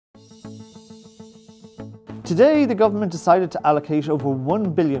Today, the government decided to allocate over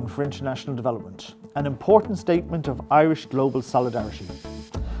 $1 billion for international development, an important statement of Irish global solidarity.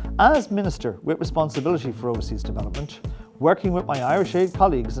 As Minister with responsibility for overseas development, working with my Irish Aid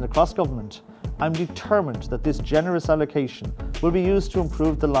colleagues and across government, I'm determined that this generous allocation will be used to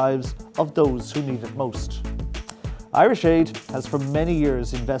improve the lives of those who need it most. Irish Aid has for many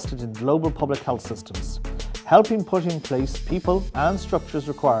years invested in global public health systems, helping put in place people and structures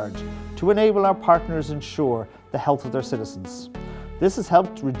required to enable our partners ensure the health of their citizens. This has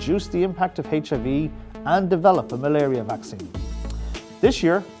helped reduce the impact of HIV and develop a malaria vaccine. This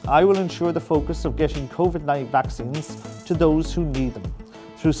year, I will ensure the focus of getting COVID-19 vaccines to those who need them,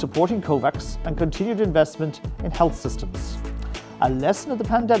 through supporting COVAX and continued investment in health systems. A lesson of the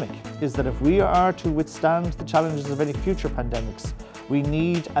pandemic is that if we are to withstand the challenges of any future pandemics, we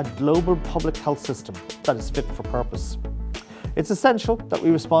need a global public health system that is fit for purpose. It's essential that we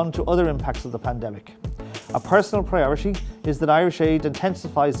respond to other impacts of the pandemic. A personal priority is that Irish Aid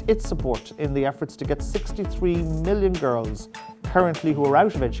intensifies its support in the efforts to get 63 million girls currently who are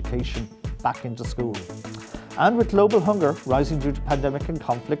out of education back into school. And with global hunger rising due to pandemic and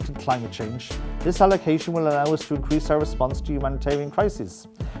conflict and climate change, this allocation will allow us to increase our response to humanitarian crises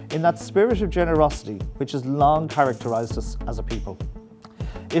in that spirit of generosity which has long characterised us as a people.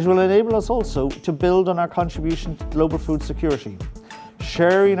 It will enable us also to build on our contribution to global food security,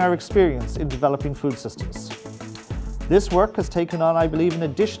 sharing our experience in developing food systems. This work has taken on, I believe, an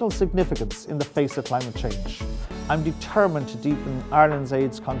additional significance in the face of climate change. I'm determined to deepen Ireland's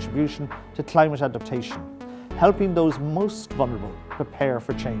aid's contribution to climate adaptation, helping those most vulnerable prepare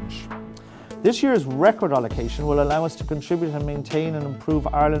for change. This year's record allocation will allow us to contribute and maintain and improve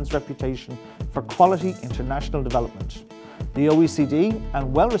Ireland's reputation for quality international development. The OECD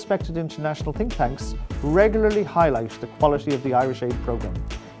and well-respected international think tanks regularly highlight the quality of the Irish Aid programme,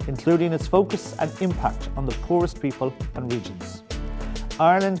 including its focus and impact on the poorest people and regions.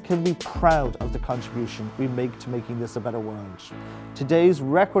 Ireland can be proud of the contribution we make to making this a better world. Today's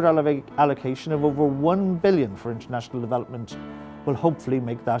record allocation of over $1 billion for international development will hopefully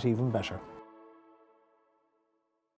make that even better.